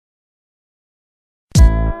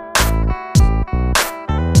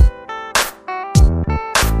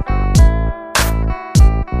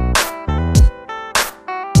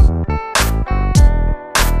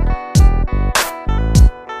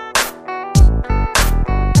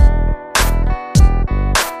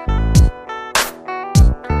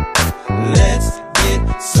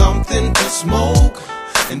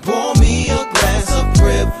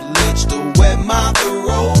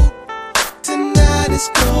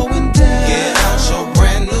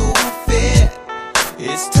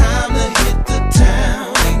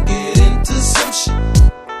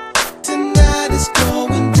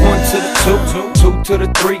to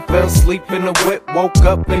the 3, fell asleep in the whip, woke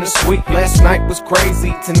up in the suite. Last night was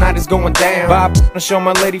crazy, tonight is going down. Bob, I show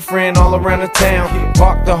my lady friend all around the town.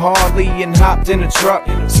 Parked the Harley and hopped in the truck.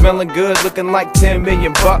 Smelling good, looking like 10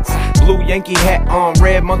 million bucks. Blue Yankee hat on,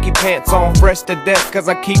 red monkey pants on. Fresh to death, cause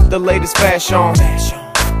I keep the latest fashion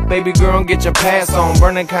on. Baby girl, get your pass on.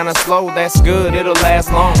 Burning kinda slow, that's good, it'll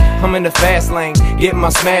last long. I'm in the fast lane, getting my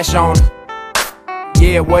smash on.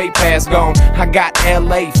 Yeah, way past gone. I got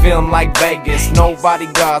LA feeling like Vegas. No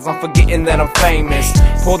bodyguards, I'm forgetting that I'm famous.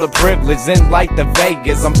 For the privilege in like the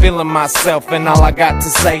Vegas, I'm feeling myself and all I got to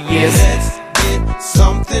say is, let's get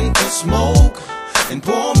something to smoke and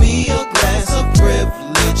pour me a glass of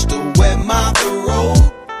privilege to wet my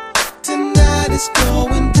throat. Tonight is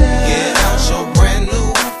going down. Get out your brand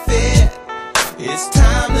new fit. It's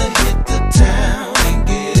time to hit the town and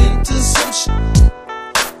get into some shit.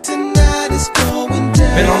 Tonight is going down.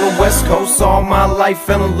 Been on the West Coast all my life,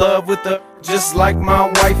 fell in love with the, just like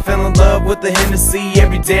my wife, fell in love with the Hennessy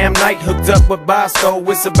every damn night. Hooked up with Bosco,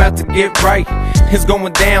 it's about to get right. It's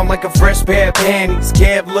going down like a fresh pair of panties.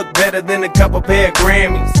 Cab look better than a couple pair of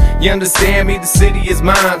Grammys. You understand me, the city is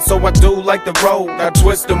mine, so I do like the road, I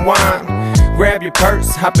twist and wind. Grab your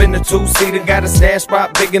purse, hop in the 2-seater. Got a stash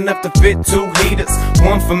spot big enough to fit 2 heaters.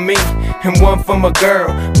 One for me and one for my girl.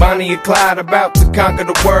 Bonnie and Clyde about to conquer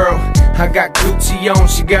the world. I got Gucci on,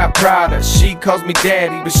 she got Prada. She calls me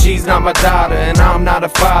daddy, but she's not my daughter. And I'm not a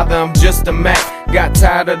father, I'm just a Mac. Got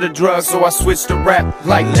tired of the drugs, so I switched to rap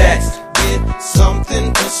like that. Let's get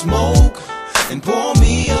something to smoke and pour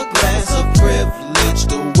me a glass of privilege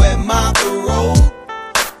to wet my throat.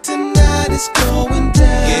 Tonight is going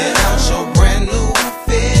down. Get out your brand new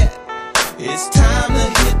fit. It's time to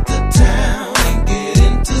hit the town and get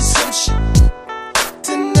into some shit.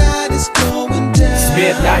 Tonight is going down. It's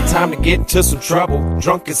midnight, time to get into some trouble.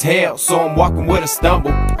 Drunk as hell, so I'm walking with a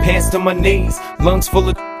stumble. Pants to my knees, lungs full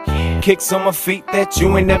of kicks on my feet that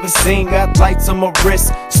you ain't never seen. Got lights on my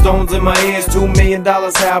wrist, stones in my ears. $2 million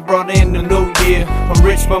how I brought in the new year. I'm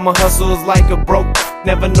rich but my hustle is like a broke.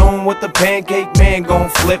 Never knowing what the pancake man gon'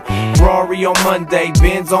 flip. Ferrari on Monday,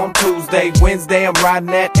 Benz on Tuesday. Wednesday I'm riding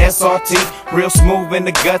that SRT. Real smooth in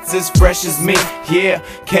the guts, as fresh as me. Yeah,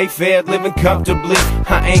 K-Fed living comfortably.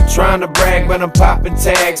 I ain't trying to brag, but I'm popping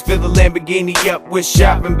tags. Fill the Lamborghini up with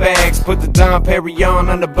shopping bags. Put the Dom Perignon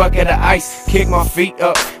on the bucket of ice. Kick my feet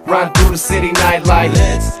up, ride through the city nightlife.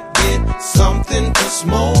 Let's get something to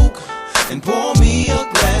smoke and pour me a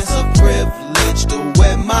glass of privilege to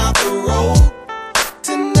wet my throat.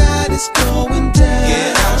 Tonight is going down.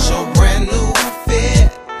 Get out your brand new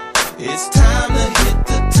fit. It's time to hit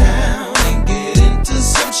the town and get into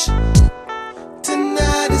some shit.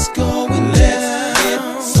 Tonight is going down. Let's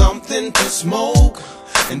get something to smoke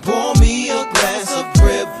and pour me a glass of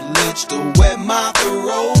privilege to wet